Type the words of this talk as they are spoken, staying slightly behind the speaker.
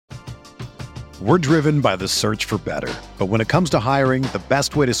We're driven by the search for better. But when it comes to hiring, the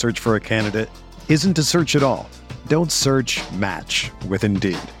best way to search for a candidate isn't to search at all. Don't search, match with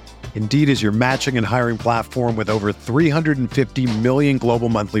Indeed. Indeed is your matching and hiring platform with over 350 million global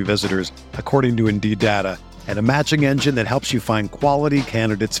monthly visitors, according to Indeed data, and a matching engine that helps you find quality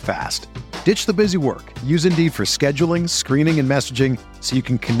candidates fast. Ditch the busy work. Use Indeed for scheduling, screening, and messaging so you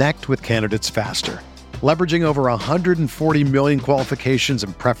can connect with candidates faster. Leveraging over 140 million qualifications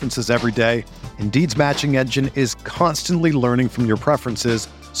and preferences every day, Indeed's matching engine is constantly learning from your preferences,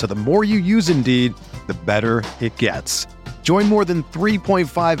 so the more you use Indeed, the better it gets. Join more than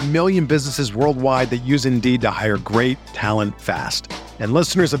 3.5 million businesses worldwide that use Indeed to hire great talent fast. And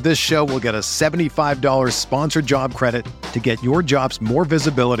listeners of this show will get a $75 sponsored job credit to get your jobs more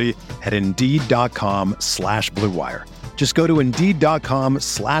visibility at Indeed.com/Blue Wire. Just go to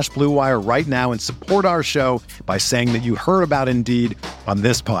Indeed.com/Blue Wire right now and support our show by saying that you heard about Indeed on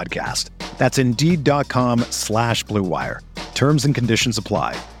this podcast. That's Indeed.com/Blue Wire. Terms and conditions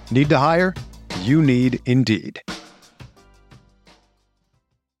apply. Need to hire? You need Indeed.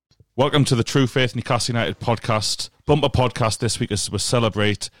 Welcome to the True Faith Newcastle United podcast. Bumper podcast this week as we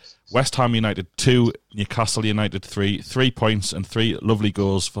celebrate West Ham United 2, Newcastle United 3. 3 points and 3 lovely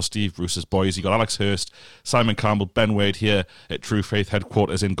goals for Steve Bruce's boys. You got Alex Hurst, Simon Campbell, Ben Wade here at True Faith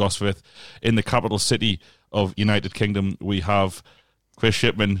headquarters in Gosforth. In the capital city of United Kingdom, we have Chris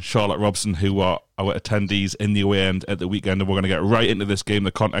Shipman, Charlotte Robson, who are our attendees in the away end at the weekend, and we're going to get right into this game,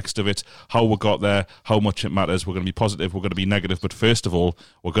 the context of it, how we got there, how much it matters. We're going to be positive, we're going to be negative, but first of all,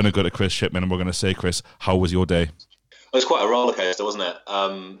 we're going to go to Chris Shipman and we're going to say, Chris, how was your day? It was quite a roller coaster, wasn't it?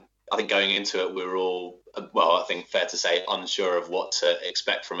 I think going into it, we were all, well, I think fair to say, unsure of what to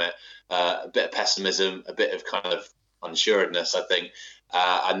expect from it. A bit of pessimism, a bit of kind of unsuredness, I think.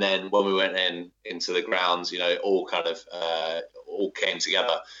 And then when we went into the grounds, you know, it all kind of all came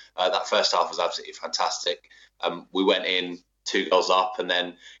together. That first half was absolutely fantastic. We went in 2 goals up and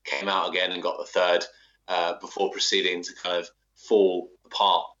then came out again and got the third before proceeding to kind of fall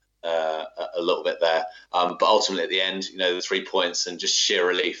apart a little bit there. But ultimately at the end, you know, the 3 points and just sheer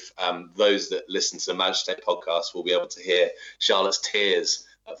relief. Those that listen to the Match Day podcast will be able to hear Charlotte's tears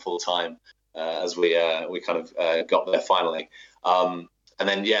at full time as we kind of got there finally. And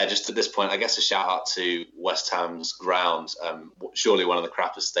then, yeah, just at this point, I guess a shout out to West Ham's ground. Surely one of the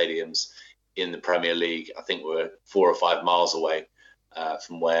crappiest stadiums in the Premier League. I think we're 4 or 5 miles away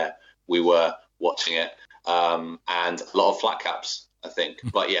from where we were watching it. And a lot of flat caps, I think.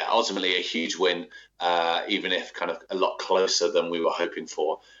 But yeah, ultimately a huge win, even if kind of a lot closer than we were hoping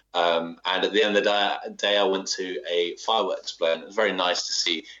for. And at the end of the day, I went to a fireworks display, and it was very nice to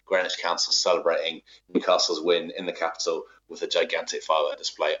see Greenwich Council celebrating Newcastle's win in the capital with a gigantic firework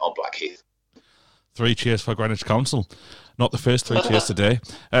display on Blackheath. 3 cheers for Greenwich Council. Not the first 3 cheers today.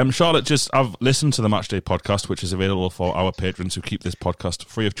 Charlotte, I've listened to the Matchday podcast, which is available for our patrons who keep this podcast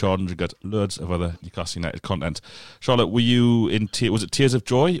free of charge and you get loads of other Newcastle United content. Charlotte, were you in tears? Was it tears of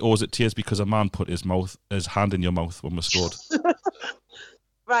joy, or was it tears because a man put his hand in your mouth when we scored?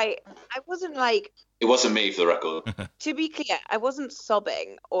 Right, I wasn't like... It wasn't me, for the record. To be clear, I wasn't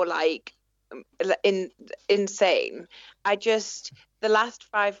sobbing or like insane. The last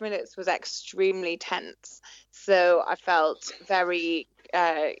 5 minutes was extremely tense. So I felt very,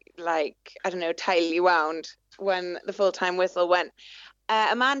 tightly wound when the full-time whistle went.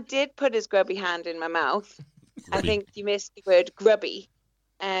 A man did put his grubby hand in my mouth. Grubby. I think you missed the word grubby.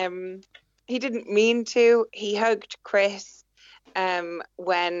 He didn't mean to. He hugged Chris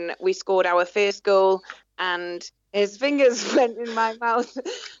when we scored our first goal, and his fingers went in my mouth.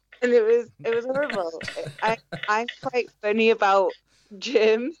 And it was horrible. I'm quite funny about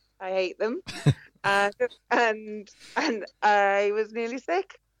germs. I hate them. And I was nearly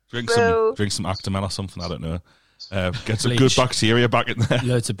sick. Drink some Actimel or something, I don't know. Get some good bacteria back in there.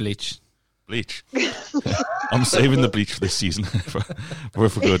 Loads of bleach. Bleach. I'm saving the bleach for this season for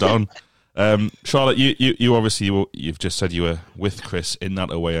if we go down. Charlotte, you obviously, you've just said you were with Chris in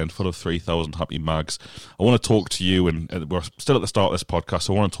that away end full of 3,000 happy mags. I want to talk to you, and we're still at the start of this podcast,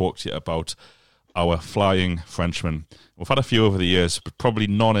 so I want to talk to you about our flying Frenchman. We've had a few over the years, but probably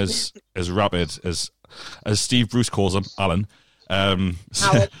none as rapid as Steve Bruce calls him, Alan.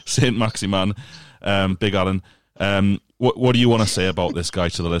 Saint Maximan, Big Alan. What do you want to say about this guy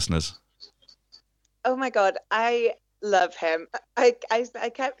to the listeners? Oh my God, I love him. I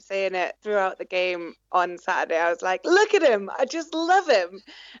kept saying it throughout the game on Saturday. I was like, look at him. I just love him.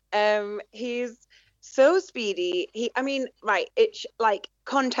 He's so speedy. It's like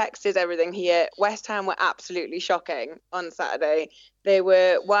context is everything here. West Ham were absolutely shocking on Saturday. They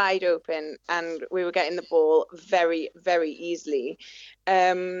were wide open and we were getting the ball very, very easily.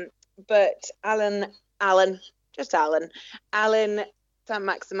 but Alan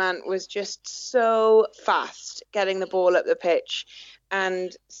Saint-Maximin was just so fast getting the ball up the pitch,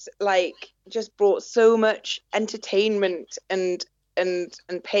 and like just brought so much entertainment and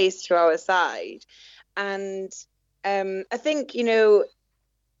pace to our side. And I think, you know,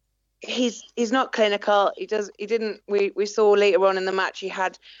 he's not clinical. We saw later on in the match he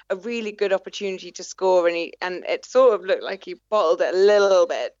had a really good opportunity to score, and it sort of looked like he bottled it a little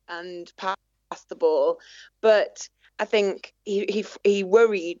bit and passed the ball. But I think he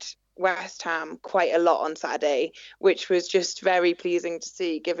worried West Ham quite a lot on Saturday, which was just very pleasing to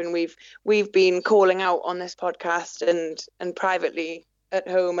see, given we've been calling out on this podcast and privately at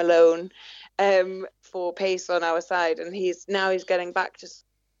home alone for pace on our side, and he's getting back to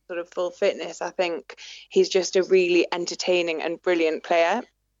sort of full fitness. I think he's just a really entertaining and brilliant player.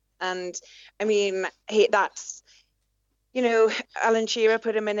 And I mean, that's, you know, Alan Shearer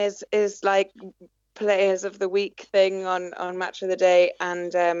put him in his like players of the week thing on Match of the Day,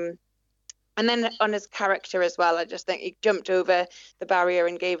 and then on his character as well. I just think he jumped over the barrier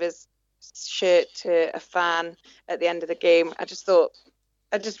and gave his shirt to a fan at the end of the game. I just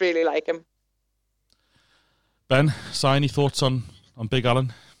really like him. Ben, any thoughts on Big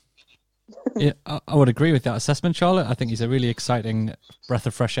Alan? Yeah, I would agree with that assessment, Charlotte. I think he's a really exciting breath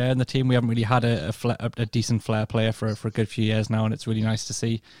of fresh air in the team. We haven't really had a decent flair player for a good few years now, and it's really nice to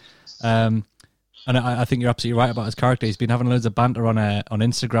see. And I think you're absolutely right about his character. He's been having loads of banter on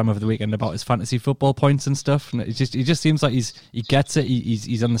Instagram over the weekend about his fantasy football points and stuff. And he just seems like he gets it.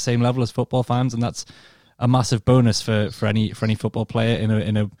 He's on the same level as football fans, and that's a massive bonus for any football player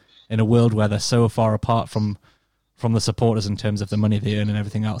in a world where they're so far apart from the supporters in terms of the money they earn and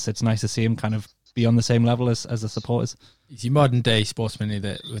everything else. It's nice to see him kind of be on the same level as the supporters. He's your modern day sportsman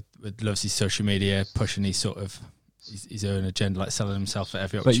that loves his social media, pushing his sort of his own agenda, like selling himself for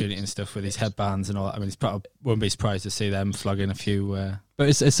every opportunity and stuff with his headbands and all that. I mean, he's probably won't be surprised to see them flogging a few. But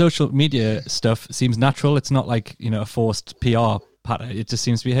his social media stuff seems natural. It's not like, you know, a forced PR pattern. It just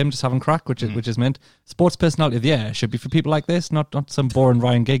seems to be him just having crack, which is meant. Sports personality of the year should be for people like this, not some boring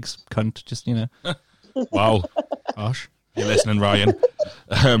Ryan Giggs cunt. Just, you know. Wow. Gosh. You're listening, Ryan.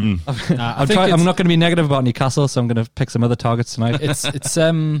 I'm not going to be negative about Newcastle, so I'm going to pick some other targets tonight.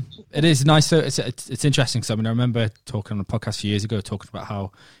 It is nice though. It's interesting. So I mean, I remember talking on a podcast a few years ago, talking about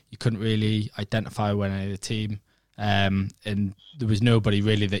how you couldn't really identify when any of the team, and there was nobody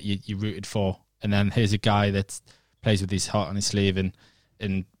really that you rooted for. And then here's a guy that plays with his heart on his sleeve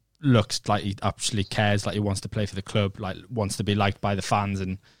and looks like he actually cares, like he wants to play for the club, like wants to be liked by the fans,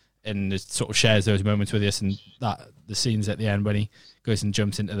 and it sort of shares those moments with us. And that the scenes at the end when he goes and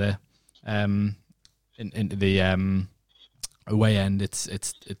jumps into the away end,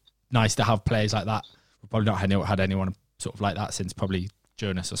 it's nice to have players like that. We've probably not had anyone sort of like that since probably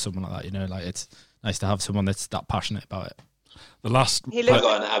Jonas or someone like that. You know, like it's nice to have someone that's that passionate about it. He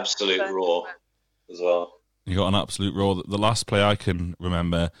got an absolute raw as well. You got an absolute raw. The last play I can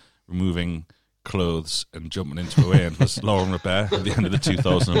remember removing clothes and jumping into away end was Laurent Robert at the end of the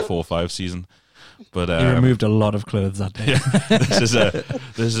 2004-05 season. But he removed a lot of clothes that day. Yeah,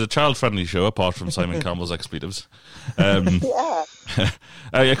 this is a child-friendly show apart from Simon Campbell's expletives.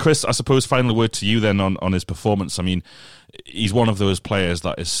 Chris, I suppose final word to you then on his performance. I mean, he's one of those players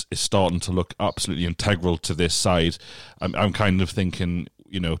that is starting to look absolutely integral to this side. I'm kind of thinking,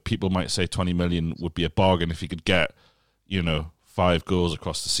 you know, people might say 20 million would be a bargain if he could get, you know, 5 goals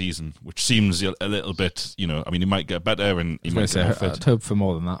across the season, which seems a little bit, you know, I mean, he might get better and he might get fit. I'd hope for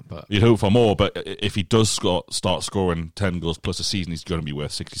more than that, but you'd hope for more. But if he does start scoring 10 goals plus a season, he's going to be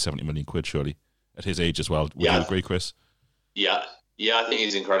worth 60-70 million quid, surely, at his age as well. Would you agree, Chris? Yeah, I think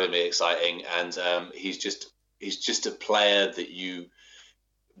he's incredibly exciting, and he's just a player that you,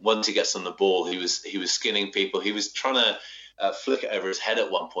 once he gets on the ball, he was skinning people. He was trying to flick it over his head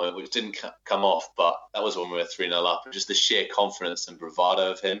at one point, which didn't come off, but that was when we were 3-0 up. Just the sheer confidence and bravado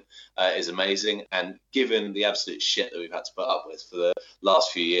of him is amazing. And given the absolute shit that we've had to put up with for the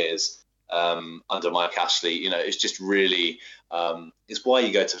last few years under Mike Ashley, you know, it's just really, it's why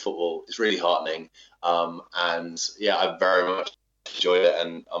you go to football. It's really heartening. And yeah, I very much enjoyed it,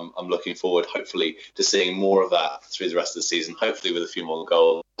 and I'm looking forward, hopefully, to seeing more of that through the rest of the season, hopefully with a few more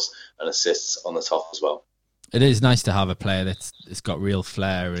goals and assists on the top as well. It is nice to have a player that's got real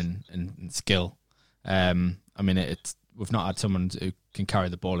flair and skill. I mean, we've not had someone who can carry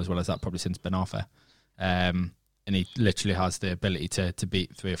the ball as well as that probably since Ben Arfa. And he literally has the ability to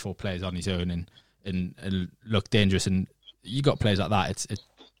beat 3 or 4 players on his own and look dangerous. And you got players like that, it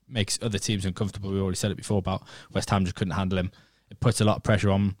makes other teams uncomfortable. We already said it before about West Ham just couldn't handle him. It puts a lot of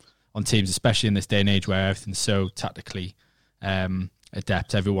pressure on teams, especially in this day and age where everything's so tactically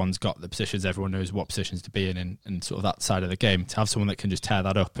adept. Everyone's got the positions. Everyone knows what positions to be in and sort of that side of the game. To have someone that can just tear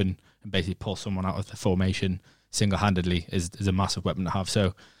that up and basically pull someone out of the formation single-handedly is a massive weapon to have.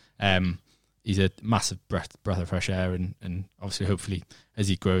 So he's a massive breath of fresh air, and obviously, hopefully, as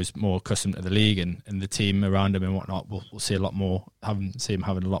he grows more accustomed to the league and the team around him and whatnot, we'll see a lot more. See him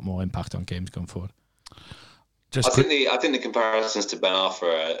having a lot more impact on games going forward. I think the comparisons to Ben Arfa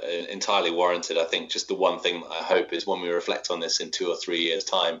are entirely warranted. I think just the one thing I hope is when we reflect on this in 2 or 3 years'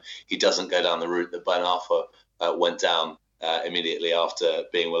 time, he doesn't go down the route that Ben Arfa went down immediately after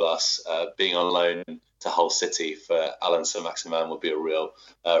being with us, being on loan to Hull City for Alan Saint-Maximin would be a real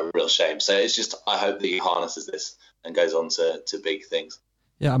shame. So it's just, I hope that he harnesses this and goes on to big things.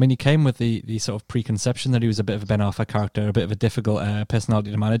 Yeah, I mean, he came with the sort of preconception that he was a bit of a Ben Arfa character, a bit of a difficult personality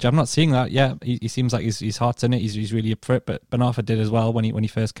to manage. I'm not seeing that yet. He seems like his heart's in it. He's really up for it. But Ben Arfa did as well when he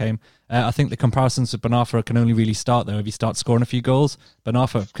first came. I think the comparisons with Ben Arfa can only really start though if he starts scoring a few goals. Ben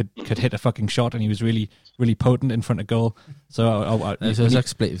Arfa could hit a fucking shot, and he was really really potent in front of goal. So those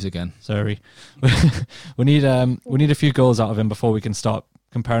expletives again. Sorry, we need a few goals out of him before we can start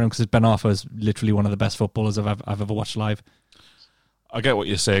comparing him, because Ben Arfa is literally one of the best footballers I've ever watched live. I get what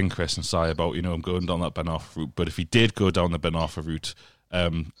you're saying, Chris and Si, about, I'm going down that Ben Arfa route. But if he did go down the Ben Arfa route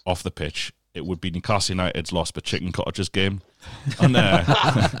off the pitch, it would be Newcastle United's lost but chicken cottages game. And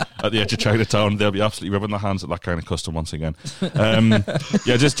at the edge of Chinatown, they'll be absolutely rubbing their hands at that kind of custom once again.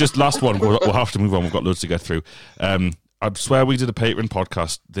 Just last one. We'll have to move on. We've got loads to get through. I swear we did a Patreon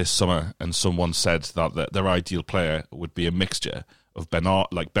podcast this summer, and someone said that their ideal player would be a mixture of Ben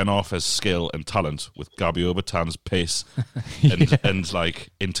Arfa's skill and talent with Gabi Obertan's pace and like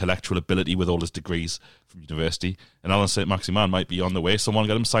intellectual ability with all his degrees from university. And Alan Saint-Maximin might be on the way. Someone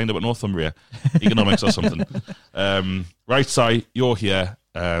get him signed up at Northumbria Economics or something. Right, Si, you're here.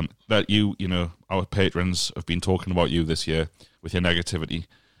 That our patrons have been talking about you this year with your negativity.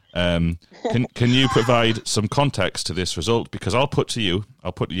 Can you provide some context to this result? Because I'll put to you,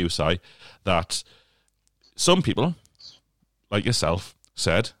 Si, that some people, like yourself,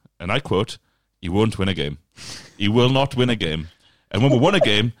 said, and I quote, "He won't win a game. He will not win a game." And when we won a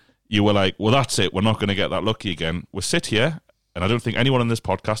game, you were like, well, that's it. We're not going to get that lucky again. We sit here, and I don't think anyone on this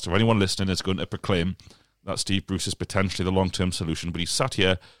podcast or anyone listening is going to proclaim that Steve Bruce is potentially the long-term solution, but he's sat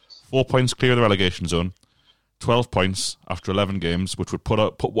here 4 points clear of the relegation zone, 12 points after 11 games, which would put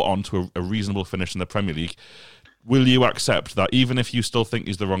what on to a reasonable finish in the Premier League. Will you accept that even if you still think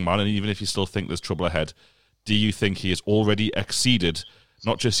he's the wrong man, and even if you still think there's trouble ahead, do you think he has already exceeded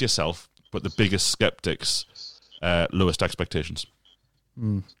not just yourself, but the biggest skeptics' lowest expectations?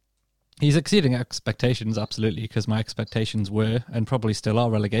 He's exceeding expectations, absolutely, because my expectations were, and probably still are,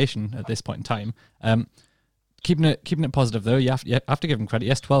 relegation at this point in time. Keeping it positive, though, you have to give him credit.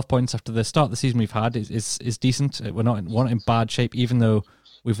 Yes, 12 points after the start of the season we've had is decent. We're not in bad shape, even though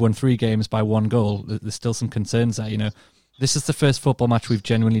we've won 3 games by 1 goal. There's still some concerns there, This is the first football match we've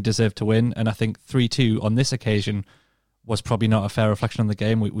genuinely deserved to win, and I think 3-2 on this occasion was probably not a fair reflection on the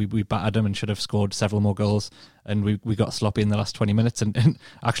game. We battered them and should have scored several more goals, and we got sloppy in the last 20 minutes and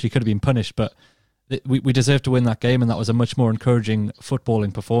actually could have been punished, but we deserved to win that game, and that was a much more encouraging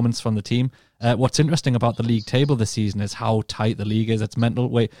footballing performance from the team. What's interesting about the league table this season is how tight the league is. It's mental.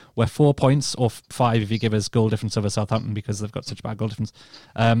 We're 4 points, or 5 if you give us goal difference over Southampton, because they've got such bad goal difference.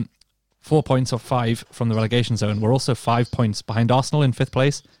 4 points or 5 from the relegation zone. We're also 5 points behind Arsenal in 5th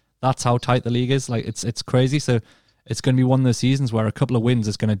place. That's how tight the league is. Like it's crazy. So it's going to be one of those seasons where a couple of wins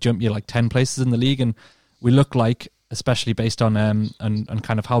is going to jump you like 10 places in the league, and we look like, especially based on and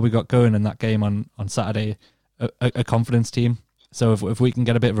kind of how we got going in that game on Saturday, a confidence team. So if we can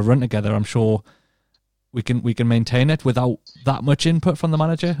get a bit of a run together, I'm sure we can maintain it without that much input from the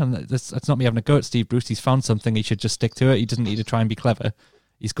manager. And that's not me having a go at Steve Bruce. He's found something. He should just stick to it. He doesn't need to try and be clever.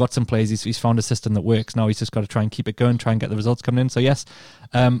 He's got some plays. He's found a system that works. Now he's just got to try and keep it going, try and get the results coming in. So yes,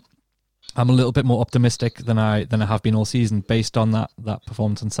 I'm a little bit more optimistic than I have been all season based on that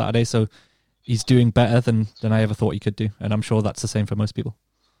performance on Saturday. So he's doing better than I ever thought he could do, and I'm sure that's the same for most people.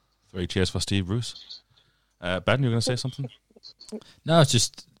 3 cheers for Steve Bruce. Ben, you were going to say something? No, it's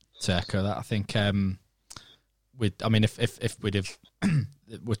just to echo that. I think if we'd have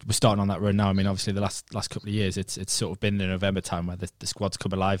we're starting on that road now. I mean, obviously the last couple of years, it's sort of been the November time where the squad's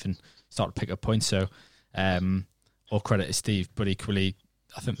come alive and start to pick up points. So all credit to Steve, but equally,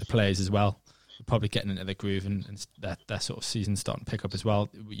 I think the players as well are probably getting into the groove and their sort of season starting to pick up as well.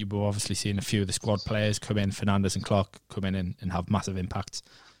 You were obviously seeing a few of the squad players come in, Fernandes and Clark come in and have massive impacts.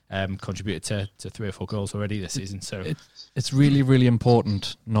 Contributed to 3 or 4 goals already this season. So it's really, really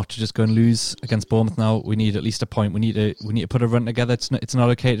important not to just go and lose against Bournemouth now. We need at least a point. We need to put a run together. It's not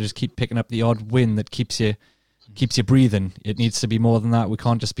okay to just keep picking up the odd win that keeps you keeps you breathing. It needs to be more than that. We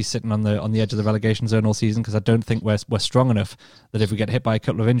can't just be sitting on the edge of the relegation zone all season, because I don't think we're strong enough that if we get hit by a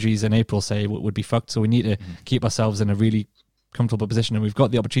couple of injuries in April, say, we'd be fucked. So we need to keep ourselves in a really comfortable position, and we've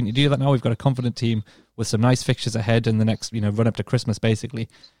got the opportunity to do that now. We've got a confident team with some nice fixtures ahead in the next, run up to Christmas. Basically,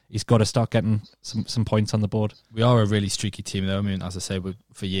 he's got to start getting some points on the board. We are a really streaky team, though. I mean, as I say,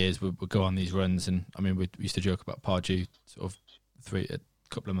 for years we go on these runs, and I mean, we used to joke about Pardew sort of a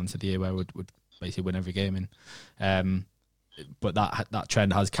couple of months of the year where would basically win every game, and but that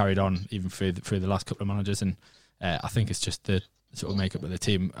trend has carried on even through the last couple of managers, and I think it's just the sort of makeup of the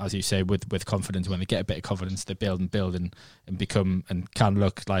team, as you say, with confidence. When they get a bit of confidence, they build and become and can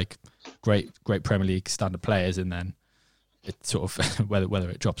look like great Premier League standard players, and then it sort of whether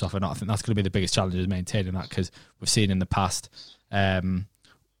it drops off or not. I think that's going to be the biggest challenge, is maintaining that, because we've seen in the past when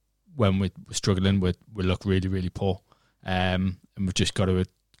we're struggling, we look really, really poor, and we've just got to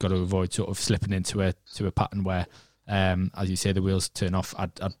avoid sort of slipping into a pattern where, as you say, the wheels turn off.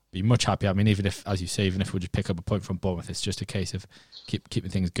 I'd be much happier. I mean, even if we just pick up a point from Bournemouth, it's just a case of keeping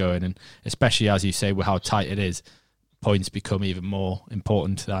things going, and especially, as you say, with how tight it is, points become even more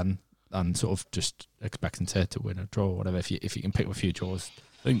important than sort of just expecting to win a draw or whatever. If you can pick up a few draws,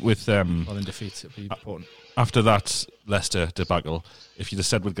 I think with rather than defeats, it'd be important. After that Leicester debacle, if you'd have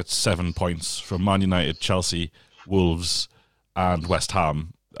said we'd get 7 points from Man United, Chelsea, Wolves, and West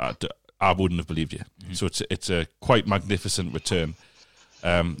Ham, I wouldn't have believed you. Mm-hmm. So it's a quite magnificent return.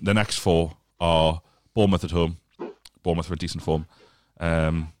 The next 4 are Bournemouth at home. Bournemouth are in decent form.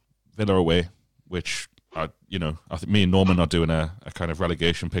 Villa away, which I think me and Norman are doing a kind of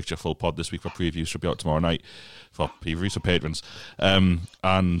relegation picture full pod this week for previews. Should be out tomorrow night for previews for patrons.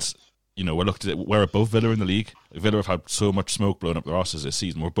 And we're looked at it, we're above Villa in the league. Villa have had so much smoke blown up their arses this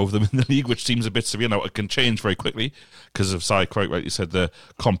season. We're above them in the league, which seems a bit surreal. Now, it can change very quickly because of, Si quite rightly said, the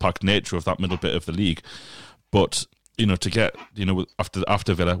compact nature of that middle bit of the league. But, to get,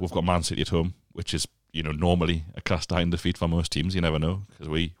 after Villa, we've got Man City at home, which is, normally a cast iron defeat for most teams. You never know, because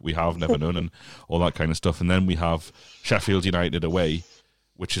we have never known, and all that kind of stuff. And then we have Sheffield United away,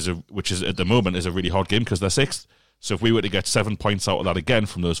 which is at the moment is a really hard game because they're 6th. So if we were to get 7 points out of that again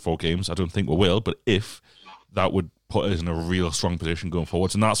from those 4 games, I don't think we will, but if, that would put us in a real strong position going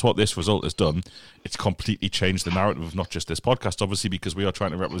forwards. And that's what this result has done. It's completely changed the narrative of not just this podcast, obviously, because we are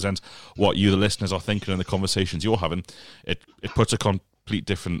trying to represent what you, the listeners, are thinking in the conversations you're having. It puts a complete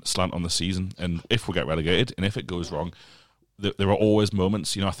different slant on the season. And if we get relegated, and if it goes wrong, there are always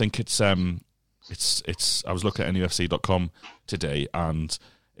moments. I think it's I was looking at NUFC.com today, and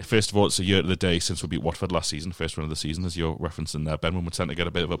first of all, it's a year to the day since we beat Watford last season, first run of the season, as you're referencing there, Ben, when we tend to get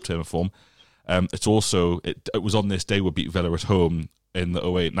a bit of upturn of form. It's also, it was on this day we beat Villa at home in the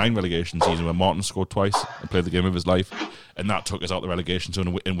 08-09 relegation season, where Martin scored twice and played the game of his life, and that took us out the relegation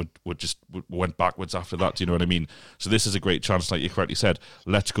zone, and we went backwards after that. Do you know what I mean? So this is a great chance, like you correctly said.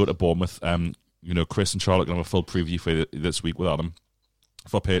 Let's go to Bournemouth. Chris and Charlotte can have a full preview for this week with Adam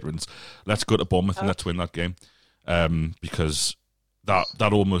for patrons. Let's go to Bournemouth and let's win that game, because that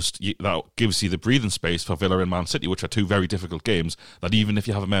gives you the breathing space for Villa and Man City, which are 2 very difficult games, that even if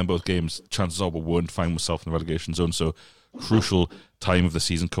you have a man in both games, chances are we won't find myself in the relegation zone. So crucial time of the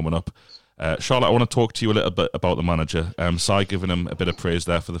season coming up. Charlotte, I want to talk to you a little bit about the manager. Si giving him a bit of praise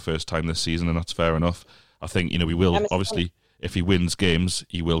there for the first time this season, and that's fair enough. I think we will, obviously, if he wins games,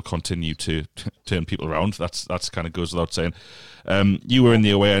 he will continue to turn people around. That's kind of goes without saying. You were in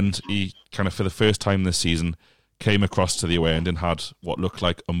the away end. He kind of, for the first time this season, came across to the away end and had what looked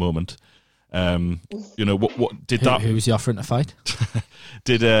like a moment. What did that? Who was he offering to fight?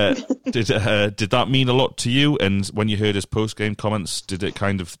 Did that mean a lot to you? And when you heard his post game comments, did it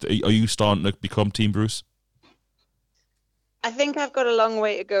kind of? Are you starting to become Team Bruce? I think I've got a long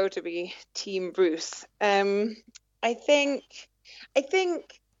way to go to be Team Bruce. I think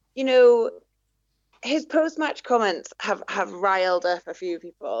his post match comments have riled up a few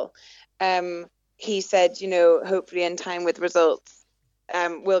people. He said, hopefully in time with results,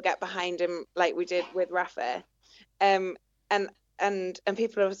 we'll get behind him like we did with Rafa. And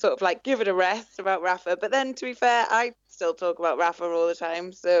people are sort of like, give it a rest about Rafa. But then, to be fair, I still talk about Rafa all the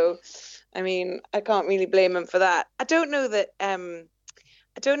time. So, I mean, I can't really blame him for that. I don't know that I'm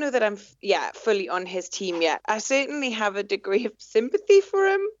fully on his team yet. I certainly have a degree of sympathy for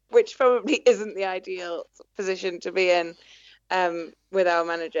him, which probably isn't the ideal position to be in. With our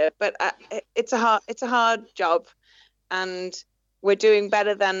manager, but it's a hard job, and we're doing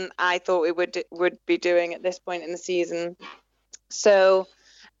better than I thought we would be doing at this point in the season. So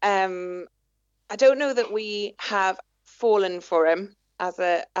I don't know that we have fallen for him as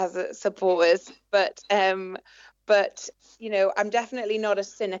a supporters, but but I'm definitely not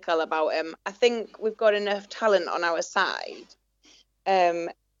as cynical about him. I think we've got enough talent on our side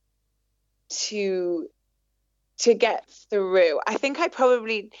to get through. I think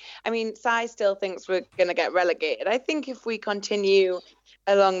Sai still thinks we're going to get relegated. I think if we continue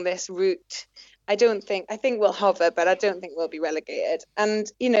along this route, I think we'll hover, but I don't think we'll be relegated.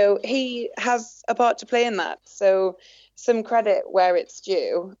 And, he has a part to play in that. So some credit where it's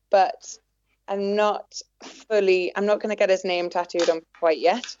due, but I'm not going to get his name tattooed on quite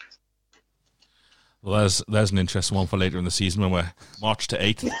yet. Well, there's an interesting one for later in the season when we're March to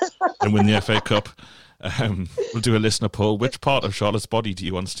 8th and win the FA Cup. We'll do a listener poll. Which part of Charlotte's body do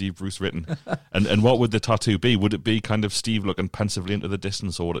you want Steve Bruce written? And what would the tattoo be? Would it be kind of Steve looking pensively into the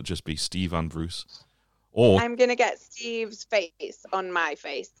distance, or would it just be Steve and Bruce? Or I'm going to get Steve's face on my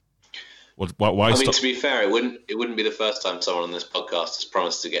face. Why to be fair, it wouldn't be the first time someone on this podcast has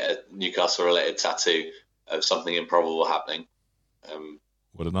promised to get a Newcastle-related tattoo of something improbable happening.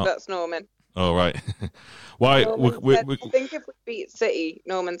 Would it not? That's Norman. Oh, right. Why? I think if we beat City,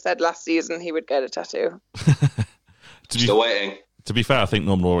 Norman said last season he would get a tattoo. Still waiting. To be fair, I think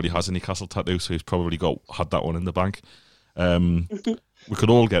Norman already has a Newcastle tattoo, so he's probably had that one in the bank. We could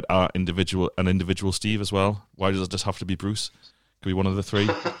all get an individual Steve as well. Why does it just have to be Bruce? Could be one of the three.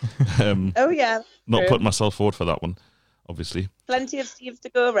 Oh yeah. Not true. putting myself forward for that one, obviously. Plenty of Steves to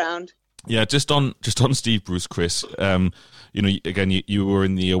go around. Yeah, just on Steve Bruce, Chris. Again, you were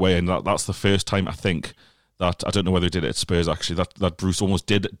in the away, and that's the first time I think that, I don't know whether he did it at Spurs actually, that Bruce almost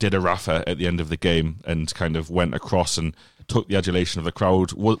did a Rafa at the end of the game and kind of went across and took the adulation of the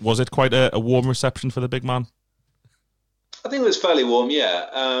crowd. Was it quite a warm reception for the big man? I think it was fairly warm. Yeah.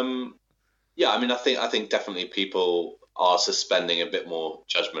 I think definitely people are suspending a bit more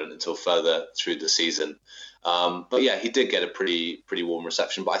judgment until further through the season. But yeah, he did get a pretty warm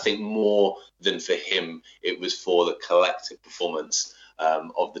reception. But I think more than for him, it was for the collective performance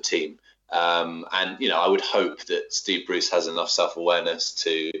of the team. I would hope that Steve Bruce has enough self-awareness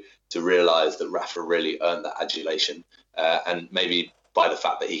to realise that Rafa really earned that adulation. And maybe by the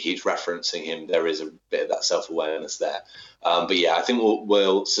fact that he keeps referencing him, there is a bit of that self-awareness there. But yeah, I think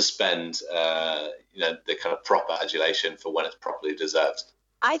we'll suspend the kind of proper adulation for when it's properly deserved.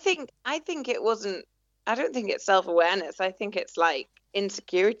 I think it wasn't. I don't think it's self-awareness. I think it's like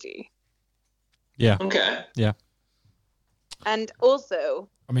insecurity. Yeah. Okay. Yeah. And also,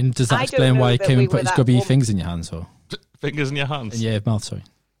 I mean, does that explain why he came and put his grubby things in your hands, or fingers in your hands? In your mouth, sorry.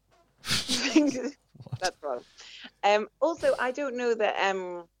 That's wrong. Also, I don't know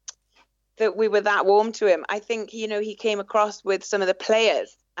that that we were that warm to him. I think he came across with some of the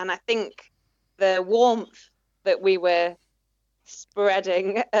players, and I think the warmth that we were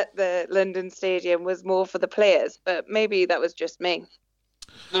spreading at the London Stadium was more for the players, but maybe that was just me.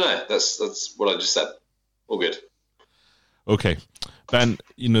 No, that's what I just said. All good. Okay, Ben,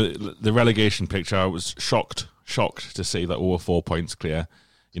 the relegation picture, I was shocked to see that we were 4 points clear.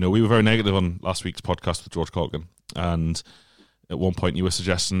 We were very negative on last week's podcast with George Corgan, and at one point you were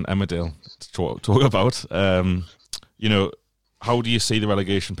suggesting Emmerdale to talk about. How do you see the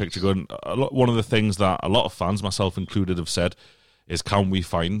relegation picture going? One of the things that a lot of fans, myself included, have said is, can we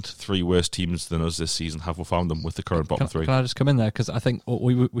find three worse teams than us this season? Have we found them with the current bottom three? Can I just come in there? Because I think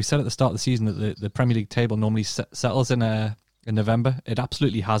we said at the start of the season that the Premier League table normally settles in November. It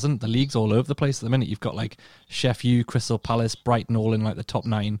absolutely hasn't. The league's all over the place at the minute. You've got like Sheffield, Crystal Palace, Brighton all in like the top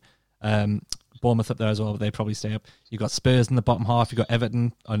 9. Bournemouth up there as well, but they probably stay up. You've got Spurs in the bottom half. You've got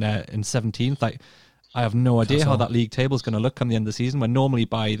Everton in 17th. Like, I have no idea how that league table is going to look come the end of the season, when normally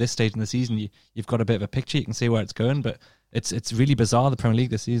by this stage in the season you've got a bit of a picture, you can see where it's going, but it's really bizarre, the Premier League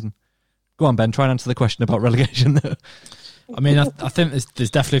this season. Go on, Ben, try and answer the question about relegation though. I mean, I think there's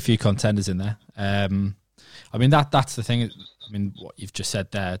definitely a few contenders in there. I mean, that's the thing. I mean, what you've just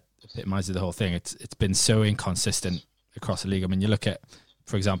said there epitomises the whole thing. It's been so inconsistent across the league. I mean, you look at,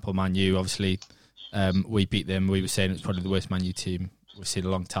 for example, Man U, obviously we beat them. We were saying it's probably the worst Man U team we've seen in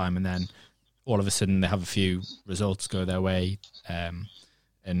a long time, and then all of a sudden they have a few results go their way, and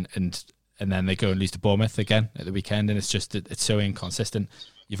then they go and lose to Bournemouth again at the weekend, and it's so inconsistent.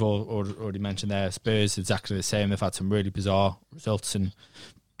 You've already mentioned there, Spurs, exactly the same. They've had some really bizarre results and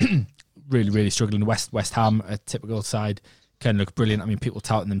really, really struggling. West Ham, a typical side, can look brilliant. I mean, people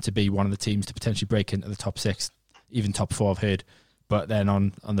touting them to be one of the teams to potentially break into the top 6, even top 4, I've heard. But then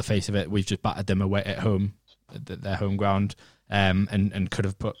on the face of it, we've just battered them away at home, at their home ground, and could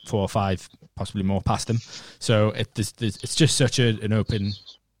have put 4 or 5, possibly more, past them. So it's just such an open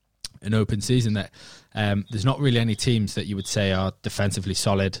season that there's not really any teams that you would say are defensively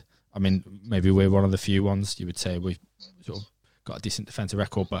solid. I mean, maybe we're one of the few ones you would say we sort of got a decent defensive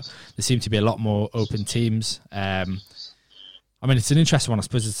record, but there seem to be a lot more open teams. I mean, it's an interesting one. I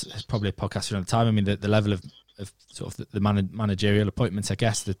suppose it's probably a podcast for another time. I mean, the level of sort of the managerial appointments, I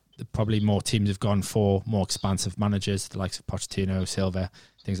guess, that probably more teams have gone for more expansive managers, the likes of Pochettino, Silva,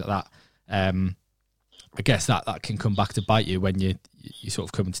 things like that. I guess that can come back to bite you when you sort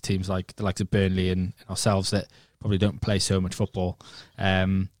of come into teams like the likes of Burnley and ourselves that probably don't play so much football.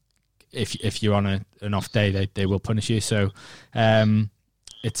 If you're on an off day, they will punish you. So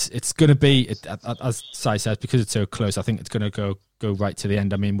it's going to be, as Si says, because it's so close, I think it's going to go right to the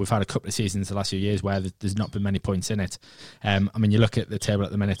end. I mean, we've had a couple of seasons the last few years where there's not been many points in it. I mean, you look at the table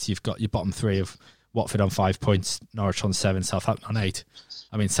at the minute, you've got your bottom three of Watford on 5 points, Norwich on 7, Southampton on 8.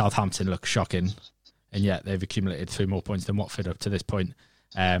 I mean, Southampton look shocking, and yet they've accumulated 3 more points than Watford up to this point,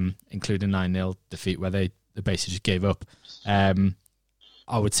 including 9-0 defeat where they basically just gave up.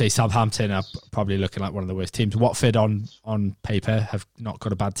 I would say Southampton are probably looking like one of the worst teams. Watford on paper have not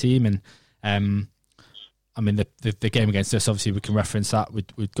got a bad team, and I mean the game against us, obviously we can reference that.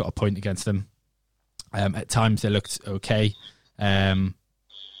 We've got a point against them. At times they looked okay,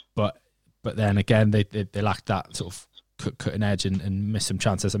 but then again they lacked that sort of cutting edge and missed some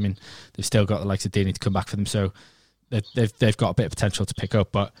chances. I mean, they've still got the likes of Deeney to come back for them, so they've got a bit of potential to pick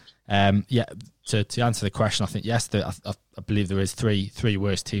up. But yeah, to answer the question, I think yes, I believe there is three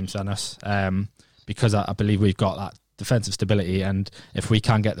worse teams than us, because I believe we've got that defensive stability, and if we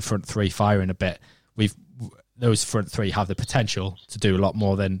can get the front three firing a bit, those front three have the potential to do a lot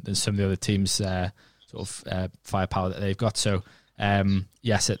more than some of the other teams' firepower that they've got. So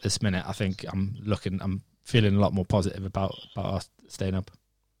yes, at this minute, I think I'm feeling a lot more positive about us staying up.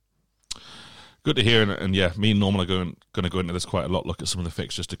 Good to hear, and yeah, me and Norman are going to go into this quite a lot, look at some of the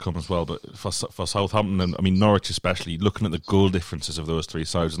fixtures to come as well, but for Southampton, and I mean Norwich especially, looking at the goal differences of those three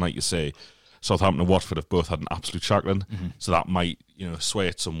sides, and like you say, Southampton and Watford have both had an absolute shackling, so that might sway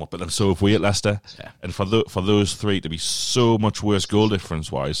it somewhat, but then so have we at Leicester, and for those three to be so much worse goal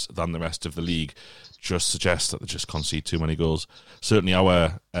difference-wise than the rest of the league just suggests that they just concede too many goals. Certainly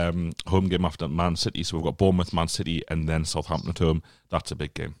our home game after Man City, so we've got Bournemouth, Man City, and then Southampton at home. That's a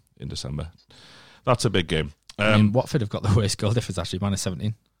big game in December. That's a big game. I mean, Watford have got the worst goal difference, actually,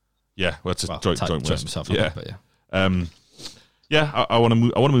 -17. Yeah, well, it's a joint worst. Yeah. I want to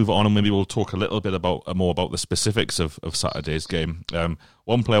move on, and maybe we'll talk a little bit more about the specifics of Saturday's game.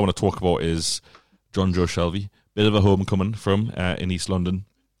 One player I want to talk about is Jonjo Shelvey. Bit of a homecoming from in East London.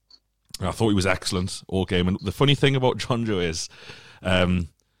 I thought he was excellent all game. And the funny thing about Jonjo is,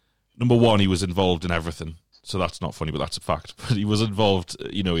 number one, he was involved in everything. So that's not funny, but that's a fact. But he was involved.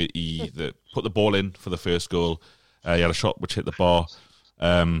 He put the ball in for the first goal. He had a shot which hit the bar.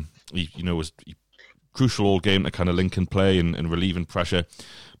 He was crucial all game to kind of link and play and relieving pressure.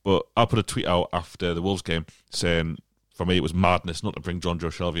 But I put a tweet out after the Wolves game saying, for me, it was madness not to bring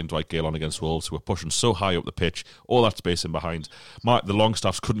Jonjo Shelvey and Dwight Gale on against Wolves, who were pushing so high up the pitch, all that space in behind. The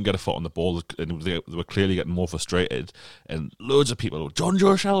Longstaffs couldn't get a foot on the ball, and they were clearly getting more frustrated. And loads of people,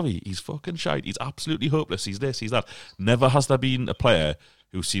 Jonjo Shelvey, he's fucking shite, he's absolutely hopeless, he's this, he's that. Never has there been a player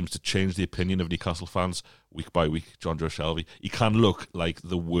who seems to change the opinion of Newcastle fans week by week. Jonjo Shelvey, he can look like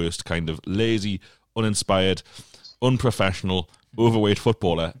the worst kind of lazy, uninspired, unprofessional, overweight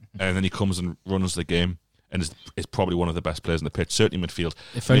footballer, and then he comes and runs the game. And is probably one of the best players in the pitch, certainly midfield.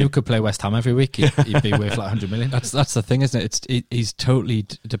 If only we could play West Ham every week, he'd be worth like 100 million. That's the thing, isn't it? He's totally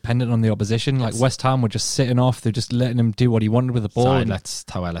dependent on the opposition. Like West Ham were just sitting off; they're just letting him do what he wanted with the ball. Sorry, let's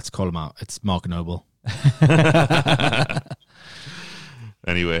call him out. It's Mark Noble.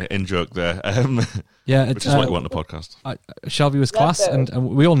 Anyway, in joke there. Yeah, which is what you want in the podcast. Shelvey was class, and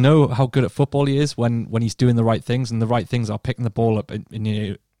we all know how good at football he is when he's doing the right things, and the right things are picking the ball up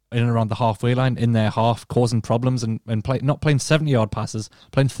in and around the halfway line, in their half, causing problems, and not playing 70-yard passes,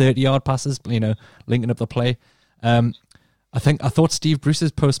 playing 30-yard passes, linking up the play. I thought Steve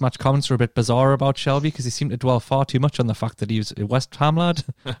Bruce's post-match comments were a bit bizarre about Shelvey, because he seemed to dwell far too much on the fact that he was a West Ham lad.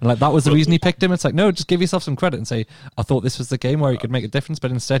 And that was the reason he picked him. It's like, no, just give yourself some credit and say, I thought this was the game where he could make a difference,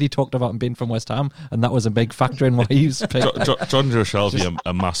 but instead he talked about him being from West Ham, and that was a big factor in why he was picked. Jonjo Shelvey,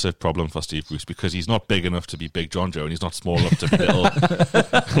 a massive problem for Steve Bruce, because he's not big enough to be big Jonjo, and he's not small enough to be little.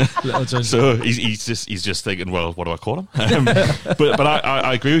 Little Jonjo. So he's just thinking, well, what do I call him? But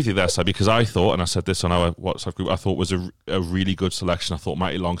I agree with you there, sir, because I thought, and I said this on our WhatsApp group, I thought was a really good selection. I thought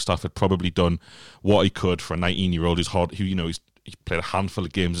Matty Longstaff had probably done what he could for a 19-year-old he's played a handful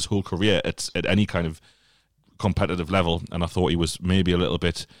of games his whole career at any kind of competitive level, and I thought he was maybe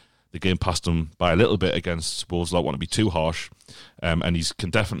the game passed him by a little bit against Wolves. I don't want to be too harsh, and he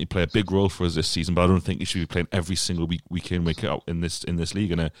can definitely play a big role for us this season, but I don't think he should be playing every single week in, week out in this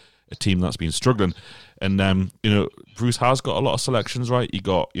league, and a team that's been struggling. And Bruce has got a lot of selections right. He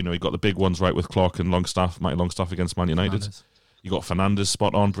got the big ones right with Clark and Matty Longstaff against Man United. You got Fernandes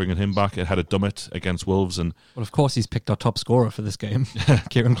spot on, bringing him back. It had a Dummett against Wolves, and well, of course, he's picked our top scorer for this game,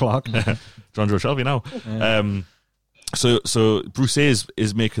 Kieran Clark. Jonjo Shelvey now. Yeah. So Bruce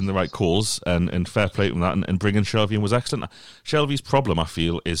is making the right calls, and fair play to him that, and bringing Shelvey in was excellent. Shelvey's problem, I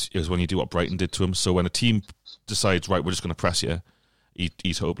feel, is when you do what Brighton did to him. So when a team decides, right, we're just going to press you,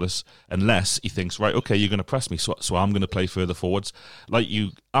 he's hopeless, unless he thinks, right, okay, you're going to press me, so I'm going to play further forwards. Like,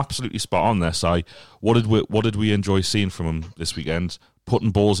 you absolutely spot on there, Si. What did we enjoy seeing from him this weekend?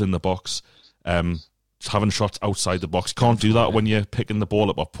 Putting balls in the box, having shots outside the box. Can't do that when you're picking the ball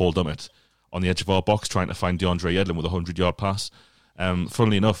up off Paul Dummett on the edge of our box, trying to find DeAndre Yedlin with a 100-yard pass.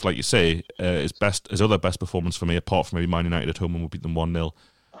 Funnily enough, like you say, his other best performance for me, apart from maybe Man United at home when we beat them 1-0,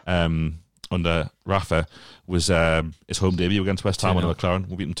 under Rafa, was his home debut against West Ham under McLaren.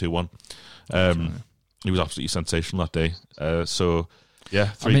 We beat them 2-1. He was absolutely sensational that day. I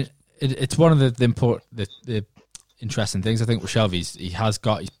mean, it's one of the interesting things. I think with Shelvey, he has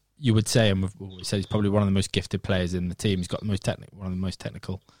got, you would say, and we said he's probably one of the most gifted players in the team. He's got one of the most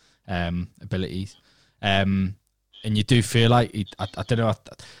technical abilities. And you do feel like, I don't know,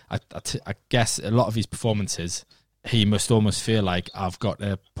 I guess a lot of his performances, he must almost feel like, I've got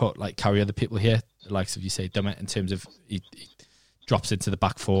to carry other people here, the likes of, you say, Dummett, in terms of he drops into the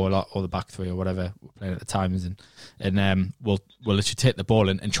back four a lot, or the back three, or whatever we're playing at the times, and we'll literally take the ball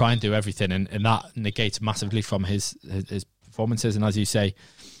and try and do everything, and that negates massively from his performances. And as you say,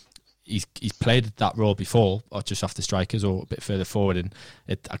 he's played that role before, or just off the strikers, or a bit further forward, and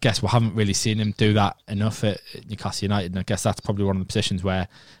I guess we haven't really seen him do that enough at Newcastle United. And I guess that's probably one of the positions where,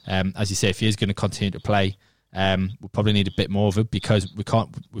 as you say, if he is going to continue to play, we'll probably need a bit more of it, because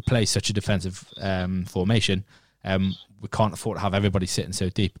we play such a defensive formation. We can't afford to have everybody sitting so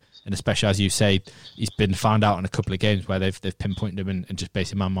deep, and especially, as you say, he's been found out in a couple of games where they've pinpointed him and just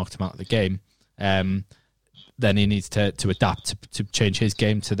basically man-marked him out of the game. Then he needs to adapt to change his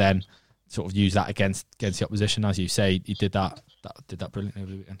game, to then sort of use that against the opposition. As you say, he did that brilliantly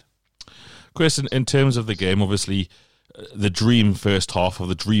over the weekend. Chris, in terms of the game, obviously, the dream first half, or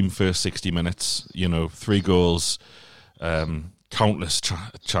the dream first 60 minutes, 3 goals, countless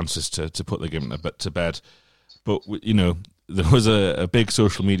chances to put the game to bed. But, there was a big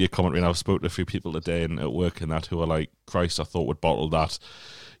social media commentary, and I've spoken to a few people today and at work and that, who are like, Christ, I thought we'd bottled that.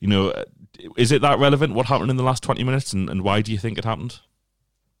 Is it that relevant, what happened in the last 20 minutes, and why do you think it happened?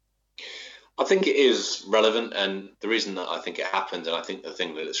 I think it is relevant, and the reason that I think it happened, and I think the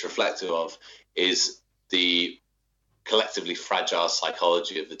thing that it's reflective of, is the collectively fragile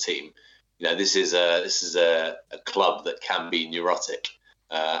psychology of the team. This is a club that can be neurotic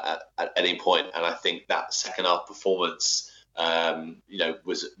at any point, and I think that second half performance,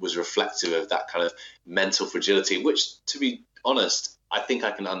 was reflective of that kind of mental fragility, which, to be honest, I think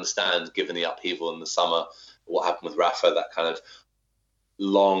I can understand, given the upheaval in the summer, what happened with Rafa, that kind of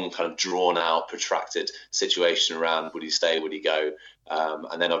long, kind of drawn out, protracted situation around would he stay, would he go,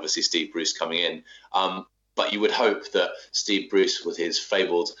 and then obviously Steve Bruce coming in. But you would hope that Steve Bruce, with his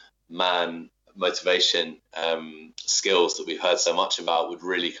fabled man motivation skills that we've heard so much about, would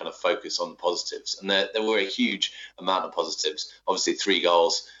really kind of focus on the positives. And there were a huge amount of positives. Obviously 3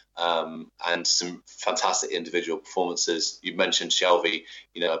 goals, and some fantastic individual performances. You mentioned Shelvey,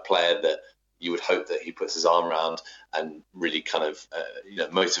 a player that you would hope that he puts his arm around and really kind of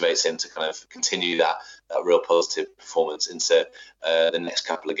motivates him to kind of continue that real positive performance into the next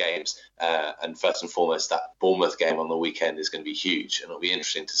couple of games. And first and foremost, that Bournemouth game on the weekend is going to be huge, and it'll be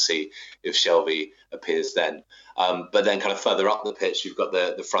interesting to see if Shelvey appears then. But then kind of further up the pitch, you've got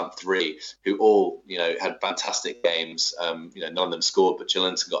the front 3 who all had fantastic games. None of them scored, but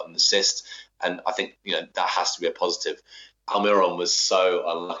Joelinton got an assist, and I think that has to be a positive. Almiron was so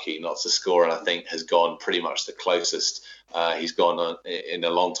unlucky not to score, and I think has gone pretty much the closest he's gone on in a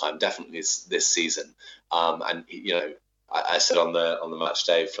long time, definitely this season. And I said on the match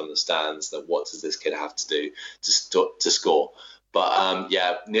day from the stands that what does this kid have to do to score? But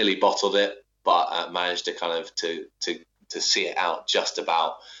nearly bottled it, but managed to kind of to see it out just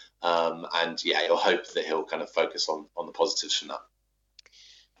about. And you'll hope that he'll kind of focus on the positives from that.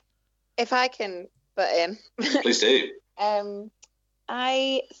 If I can butt in, please do.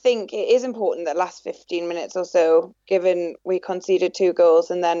 I think it is important that last 15 minutes or so, given we conceded 2 goals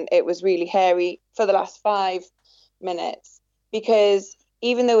and then it was really hairy for the last 5 minutes, because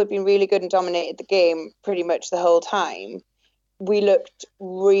even though we'd been really good and dominated the game pretty much the whole time, we looked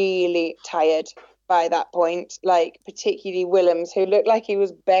really tired by that point, like particularly Willems, who looked like he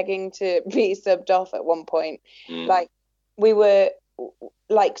was begging to be subbed off at one point. Like we were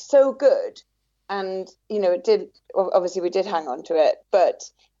like so good, and it did. Obviously, we did hang on to it, but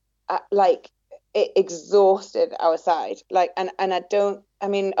like it exhausted our side. Like, and I don't. I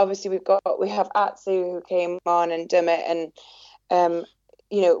mean, obviously we have Atsu who came on and Dummett, and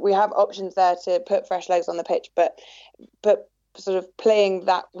we have options there to put fresh legs on the pitch, but sort of playing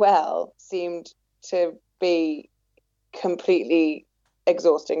that well seemed to be completely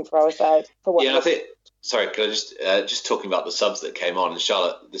exhausting for our side. I think. Sorry, could I just talking about the subs that came on, and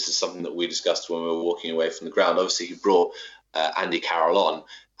Charlotte, this is something that we discussed when we were walking away from the ground. Obviously, he brought Andy Carroll on.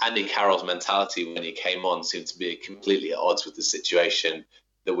 Andy Carroll's mentality when he came on seemed to be completely at odds with the situation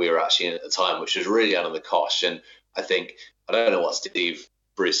that we were actually in at the time, which was really under the cosh. And I don't know what Steve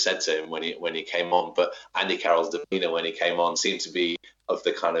Bruce said to him when he came on, but Andy Carroll's demeanour when he came on seemed to be of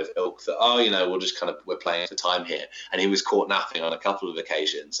the kind of ilk that, we're playing for time here. And he was caught napping on a couple of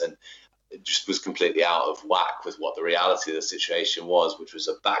occasions, and it just was completely out of whack with what the reality of the situation was, which was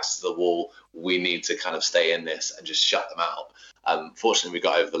a backs to the wall. We need to kind of stay in this and just shut them out. Fortunately, we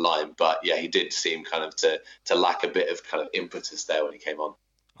got over the line, but yeah, he did seem kind of to lack a bit of kind of impetus there when he came on.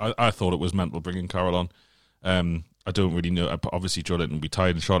 I thought it was mental bringing Carroll on. I don't really know. Obviously, Joe Linton will be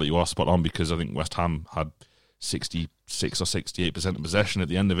tired, and Charlotte, you are spot on, because I think West Ham had 66 or 68% of possession at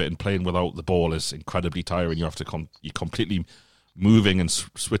the end of it, and playing without the ball is incredibly tiring. You have to you're completely moving and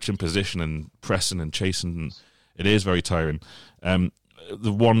switching position and pressing and chasing, and it is very tiring. The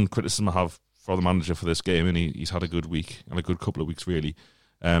one criticism I have for the manager for this game, and he's had a good week and a good couple of weeks really,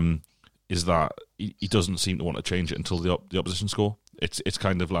 is that he doesn't seem to want to change it until the opposition score. It's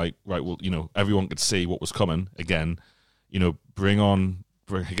kind of like, right, well, everyone could see what was coming again. Bring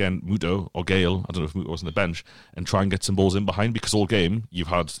again Muto or Gale. I don't know if Muto was on the bench, and try and get some balls in behind, because all game you've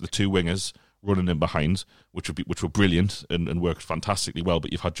had the two wingers running in behind, which were brilliant and worked fantastically well.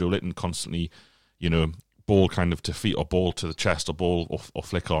 But you've had Joe Linton constantly, ball kind of to feet or ball to the chest or ball or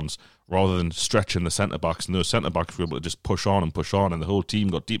flick-ons, rather than stretching the centre-backs. And those centre-backs were able to just push on, and the whole team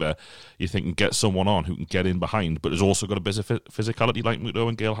got deeper. You think, and get someone on who can get in behind, but has also got a bit of physicality like Muto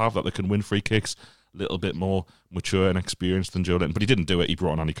and Gale have, that they can win free kicks, a little bit more mature and experienced than Joe Linton. But he didn't do it. He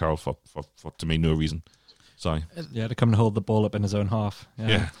brought on Andy Carroll for to me, no reason. Sorry. Yeah, to come and hold the ball up in his own half.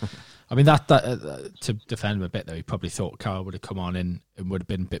 Yeah. I mean, that to defend him a bit, though, he probably thought Carroll would have come on and would have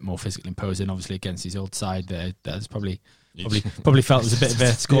been a bit more physically imposing, obviously, against his old side. That's probably felt it was a bit of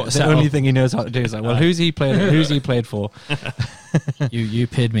a score. The only thing he knows how to do is like, well, who's he played for? You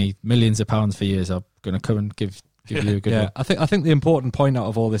paid me millions of pounds for years. I'm going to come and give you a good one. I think the important point out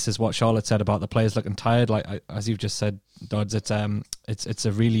of all this is what Charlotte said about the players looking tired. Like, as you've just said, Dodds, it's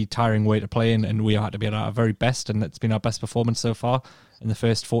a really tiring way to play, and we had to be at our very best, and it's been our best performance so far in the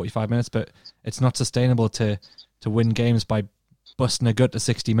first 45 minutes. But it's not sustainable to win games by busting a gut to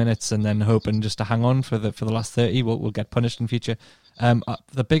 60 minutes and then hoping just to hang on for the last 30. We'll get punished in future.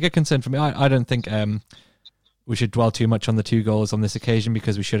 The bigger concern for me, I don't think we should dwell too much on the 2 goals on this occasion,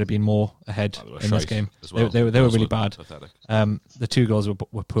 because we should have been more ahead in this game. Well. They were really bad. The 2 goals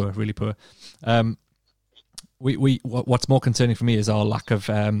were poor, really poor. What's more concerning for me is our lack of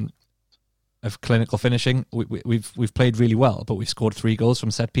clinical finishing. We've played really well, but we've scored 3 goals from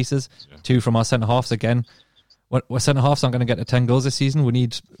set pieces, 2 from our centre halves. Again, centre halves aren't going to get to 10 goals this season. We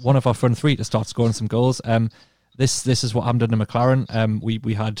need one of our front 3 to start scoring some goals. This is what happened in McLaren.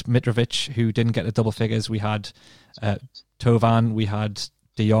 We had Mitrovic, who didn't get to double figures. We had Tovan. We had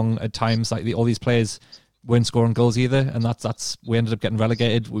De Jong at times. Like all these players weren't scoring goals either, and that's we ended up getting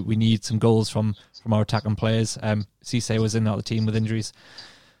relegated. We need some goals from our attacking players. Cisse was in and out of the team with injuries.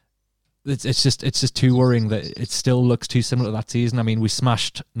 It's just too worrying that it still looks too similar to that season. I mean, we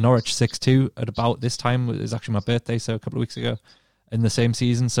smashed Norwich 6-2 at about this time. It was actually my birthday, so a couple of weeks ago, in the same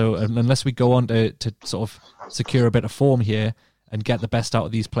season. So unless we go on to sort of secure a bit of form here and get the best out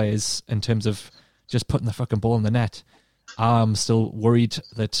of these players in terms of just putting the fucking ball in the net, I'm still worried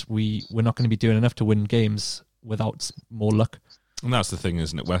that we're not going to be doing enough to win games without more luck. And that's the thing,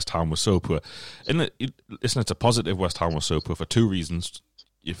 isn't it? West Ham was so poor. Listen, it's a positive West Ham was so poor for 2 reasons.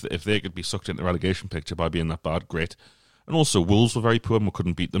 If they could be sucked into the relegation picture by being that bad, great. And also, Wolves were very poor and we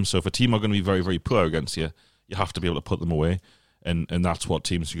couldn't beat them. So if a team are going to be very, very poor against you, you have to be able to put them away. And that's what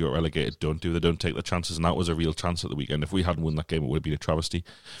teams who get relegated don't do. They don't take the chances, and that was a real chance at the weekend. If we hadn't won that game, it would have been a travesty.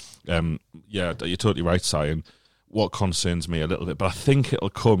 You're totally right, Si. And what concerns me a little bit, but I think it'll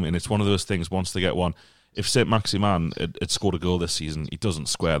come, and it's one of those things, once they get one, if Saint-Maximin had scored a goal this season, he doesn't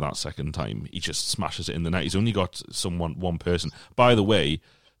square that second time. He just smashes it in the net. He's only got one person. By the way,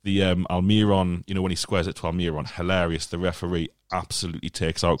 the Almiron, when he squares it to Almiron, hilarious. The referee absolutely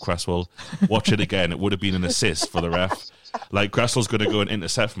takes out Cresswell. Watch it again. It would have been an assist for the ref. like Cressel's going to go and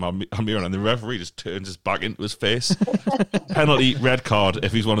intercept from Almiron, and the referee just turns his back into his face. Penalty, red card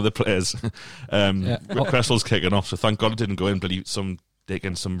if he's one of the players. Cressel's kicking off, so thank God it didn't go in. Bloody some dick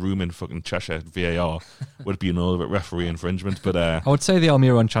in some room in fucking Cheshire, VAR would be another referee infringement. But I would say the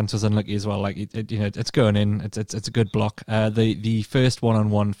Almiron chance was unlucky as well. Like it's going in. It's a good block. The first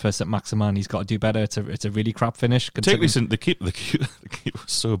 1-on-1 for St Maximin, he's got to do better. It's a really crap finish. Particularly since the keeper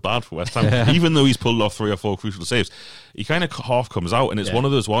was so bad for West Ham. Yeah. Even though he's pulled off 3 or 4 crucial saves, he kind of half comes out, and it's one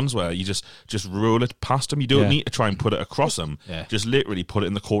of those ones where you just roll it past him. You don't need to try and put it across him. Yeah. Just literally put it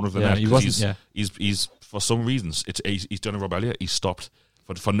in the corner of the net. He's for some reasons he's done a Rob Elliott. He's stopped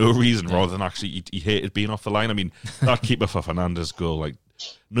for no reason rather than actually he hated being off the line. I mean, that keeper for Fernandes goal, like,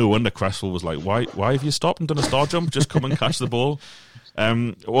 no wonder Cresswell was like, why have you stopped and done a star jump? Just come and catch the ball. I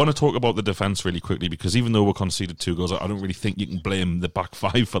want to talk about the defence really quickly, because even though we conceded 2 goals, I don't really think you can blame the back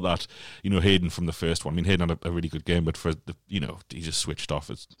 5 for that. Hayden from the first one. I mean, Hayden had a really good game, but for the, he just switched off.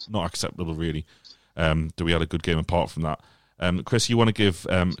 It's not acceptable, really. That we had a good game apart from that. Chris, you want to give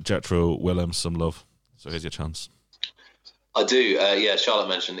Jetro Willems some love? So here's your chance. I do. Charlotte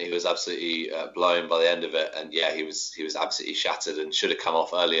mentioned that he was absolutely blown by the end of it, and he was absolutely shattered and should have come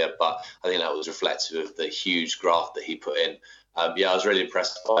off earlier. But I think that was reflective of the huge graft that he put in. I was really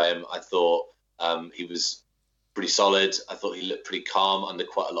impressed by him. I thought he was pretty solid. I thought he looked pretty calm under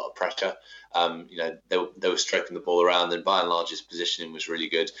quite a lot of pressure. They were stroking the ball around, and by and large his positioning was really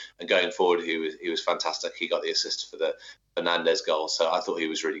good. And going forward, he was fantastic. He got the assist for the Fernandes goal, so I thought he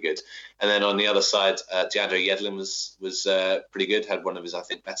was really good. And then on the other side, DeAndre Yedlin was pretty good. Had one of his, I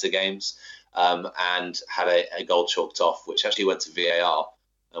think, better games, and had a goal chalked off, which actually went to VAR,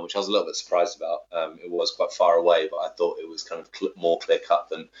 which I was a little bit surprised about. It was quite far away, but I thought it was kind of more clear cut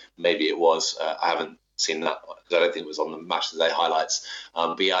than maybe it was. I haven't seen that because I don't think it was on the match today highlights.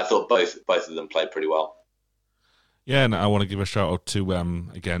 I thought both of them played pretty well. Yeah, and I want to give a shout out to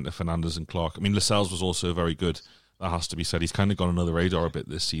again to Fernandes and Clark. I mean, Lascelles was also very good. That has to be said. He's kind of gone under the radar a bit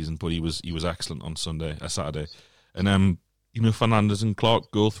this season, but he was excellent on Saturday. And Fernandes and Clark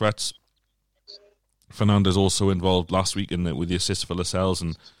goal threats. Fernandes also involved last week with the assist for Lascelles,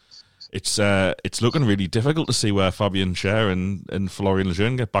 and it's looking really difficult to see where Fabien Schär and Florian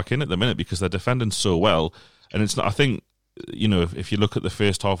Lejeune get back in at the minute, because they're defending so well. And it's not, I think, if you look at the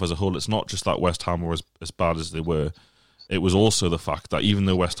first half as a whole, it's not just that West Ham were as bad as they were. It was also the fact that even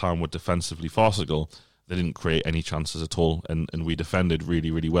though West Ham were defensively farcical, they didn't create any chances at all, and we defended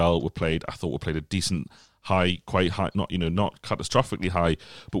really, really well. I thought we played a decent high, quite high, not catastrophically high,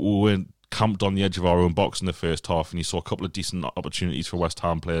 but we weren't camped on the edge of our own box in the first half, and you saw a couple of decent opportunities for West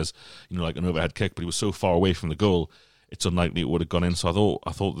Ham players, like an overhead kick, but he was so far away from the goal, it's unlikely it would have gone in. So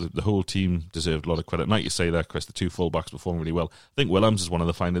I thought the whole team deserved a lot of credit. And like you say there, Chris, the 2 fullbacks performed really well. I think Willems is one of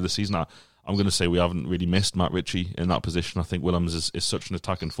the find of the season. I'm going to say we haven't really missed Matt Ritchie in that position. I think Willems is such an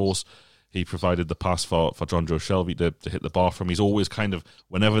attacking force. He provided the pass for John Joe Shelby to hit the bar from. He's always kind of,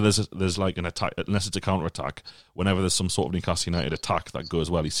 whenever there's like an attack, unless it's a counter-attack, whenever there's some sort of Newcastle United attack that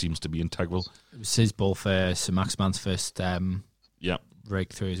goes well, he seems to be integral. It was his ball for St Maximin's first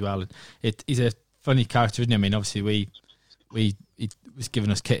breakthrough as well. He's a funny character, isn't he? I mean, obviously he was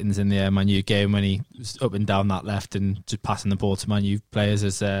giving us kittens in the Man U game when he was up and down that left and just passing the ball to Man U players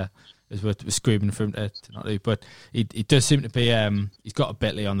as we're screaming for him to not do. But he does seem to be, he's got a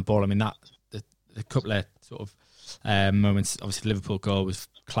bitly on the ball. I mean, the couple of sort of moments, obviously the Liverpool goal was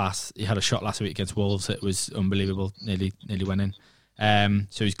class. He had a shot last week against Wolves that was unbelievable, nearly went in.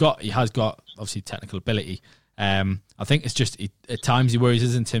 So he has got obviously technical ability. I think it's just at times he worries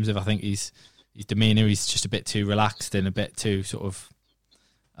us in terms of, I think his demeanour, he's just a bit too relaxed and a bit too sort of,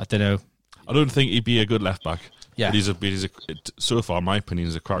 I don't know. I don't think he'd be a good left back. Yeah, but so far, in my opinion,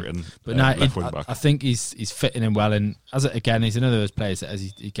 he's a cracking left wing back. I think he's fitting in well, and he's another of those players that as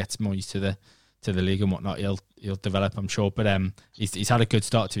he gets more used to the league and whatnot, he'll develop, I'm sure. But he's had a good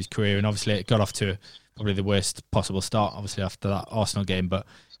start to his career, and obviously it got off to probably the worst possible start, obviously after that Arsenal game. But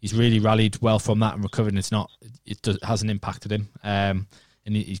he's really rallied well from that and recovered. And it hasn't impacted him, and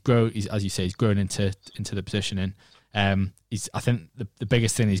he's grown. As you say, he's grown into the position and. I think the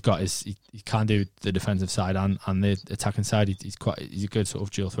biggest thing he's got is he can do the defensive side and the attacking side. He's a good sort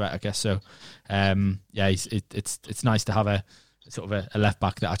of dual threat, I guess. So, it's nice to have a sort of a left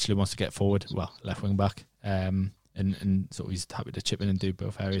back that actually wants to get forward. Well, left wing back, and sort of he's happy to chip in and do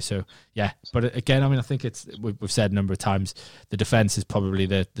both areas. So yeah, but again, I mean, I think we've said a number of times the defense is probably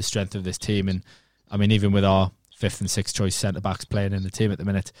the strength of this team, and I mean even with our 5th and 6th choice centre backs playing in the team at the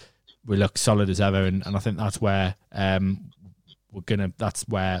minute, we look solid as ever, and I think that's where that's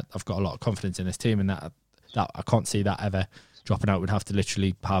where I've got a lot of confidence in this team, and that I can't see that ever dropping out. We'd have to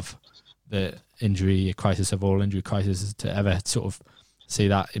literally have the injury crisis of all injury crises to ever sort of see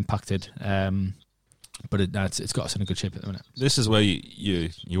that impacted. But it's got us in a good shape at the minute. This is where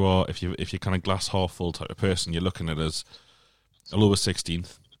you are, if you're kind of glass half full type of person, you're looking at us a lower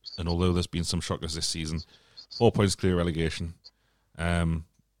 16th, and although there's been some shockers this season, 4 points clear relegation, 5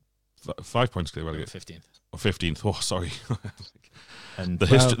 points clear relegation, 15th. Or 15th. Oh, sorry. And the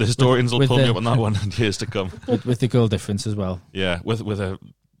historians will pull me up on that one in years to come. With the goal difference as well. Yeah, with a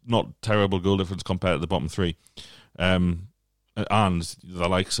not terrible goal difference compared to the bottom three. And the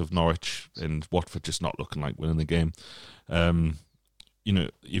likes of Norwich and Watford just not looking like winning the game.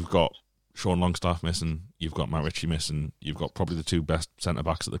 You've got Sean Longstaff missing, you've got Matt Ritchie missing, you've got probably the two best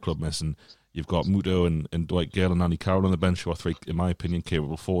centre-backs at the club missing, you've got Muto and Dwight Gale and Andy Carroll on the bench, who are three, in my opinion,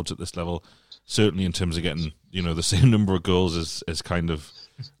 capable forwards at this level. Certainly in terms of getting, the same number of goals as kind of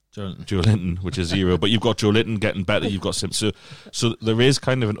Joe Linton, which is 0. But you've got Joe Linton getting better. You've got Simpson. So there is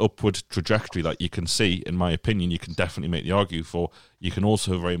kind of an upward trajectory that you can see. In my opinion, you can definitely make the argument for. You can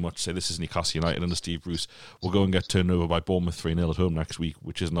also very much say this is Newcastle United under Steve Bruce. We'll go and get turned over by Bournemouth 3-0 at home next week,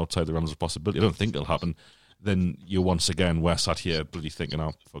 which isn't outside the realms of possibility. I don't think it'll happen. Then we're sat here bloody thinking,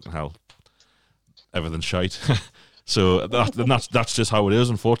 oh, fucking hell, everything's shite. So that's just how it is,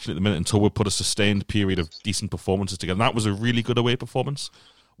 unfortunately, at the minute, until we put a sustained period of decent performances together. And that was a really good away performance.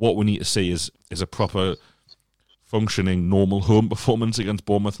 What we need to see is a proper functioning, normal home performance against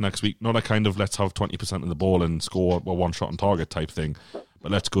Bournemouth next week. Not a kind of let's have 20% of the ball and score a one shot on target type thing,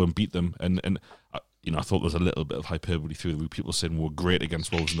 but let's go and beat them. And I thought there was a little bit of hyperbole through the week. People saying we're great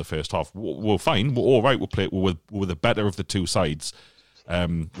against Wolves in the first half. We're fine. We're all right. We're the better of the two sides.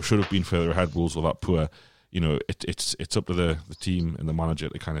 We should have been further ahead. Wolves were that poor. It's up to the team and the manager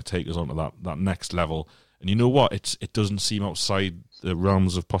to kind of take us on to that next level. And you know what? It doesn't seem outside the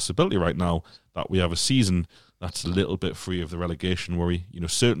realms of possibility right now that we have a season that's a little bit free of the relegation worry.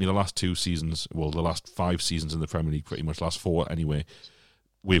 Certainly the last 2 seasons, the last 5 seasons in the Premier League, pretty much last 4 anyway,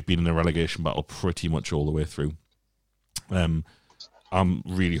 we've been in a relegation battle pretty much all the way through. I'm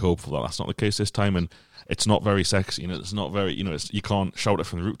really hopeful that that's not the case this time, and it's not very sexy. It's not very. You can't shout it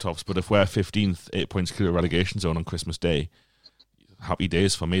from the rooftops. But if we're 15th, 8 points clear of relegation zone on Christmas Day, happy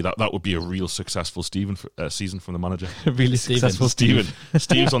days for me. That would be a real successful season from the manager. Really successful Steve.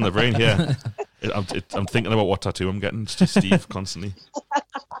 Steve's on the brain here. I'm thinking about what tattoo I'm getting. It's just Steve constantly.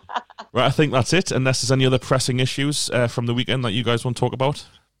 Right, I think that's it. Unless there's any other pressing issues from the weekend that you guys want to talk about.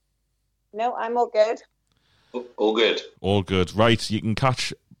 No, I'm all good. All good. All good. Right, you can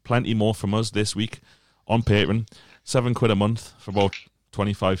catch plenty more from us this week on Patreon. £7 a month for about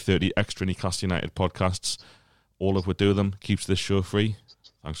 25-30 extra Newcastle United podcasts. All of we do them keeps this show free.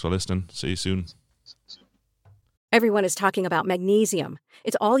 Thanks for listening. See you soon. Everyone is talking about magnesium.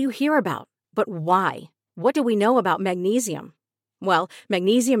 It's all you hear about. But why? What do we know about magnesium? Well,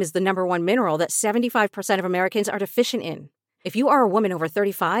 magnesium is the #1 mineral that 75% of Americans are deficient in. If you are a woman over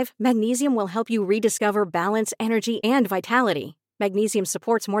 35, magnesium will help you rediscover balance, energy, and vitality. Magnesium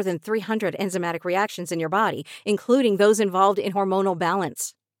supports more than 300 enzymatic reactions in your body, including those involved in hormonal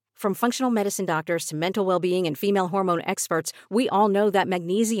balance. From functional medicine doctors to mental well-being and female hormone experts, we all know that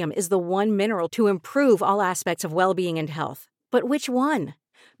magnesium is the one mineral to improve all aspects of well-being and health. But which one?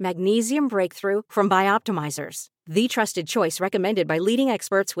 Magnesium Breakthrough from Bioptimizers, the trusted choice recommended by leading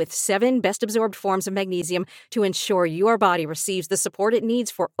experts with 7 best-absorbed forms of magnesium to ensure your body receives the support it needs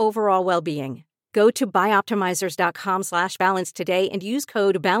for overall well-being. Go to bioptimizers.com/balance today and use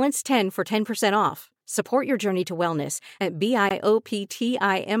code BALANCE10 for 10% off. Support your journey to wellness at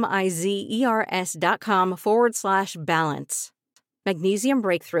bioptimizers.com/balance. Magnesium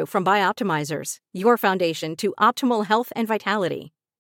Breakthrough from Bioptimizers, your foundation to optimal health and vitality.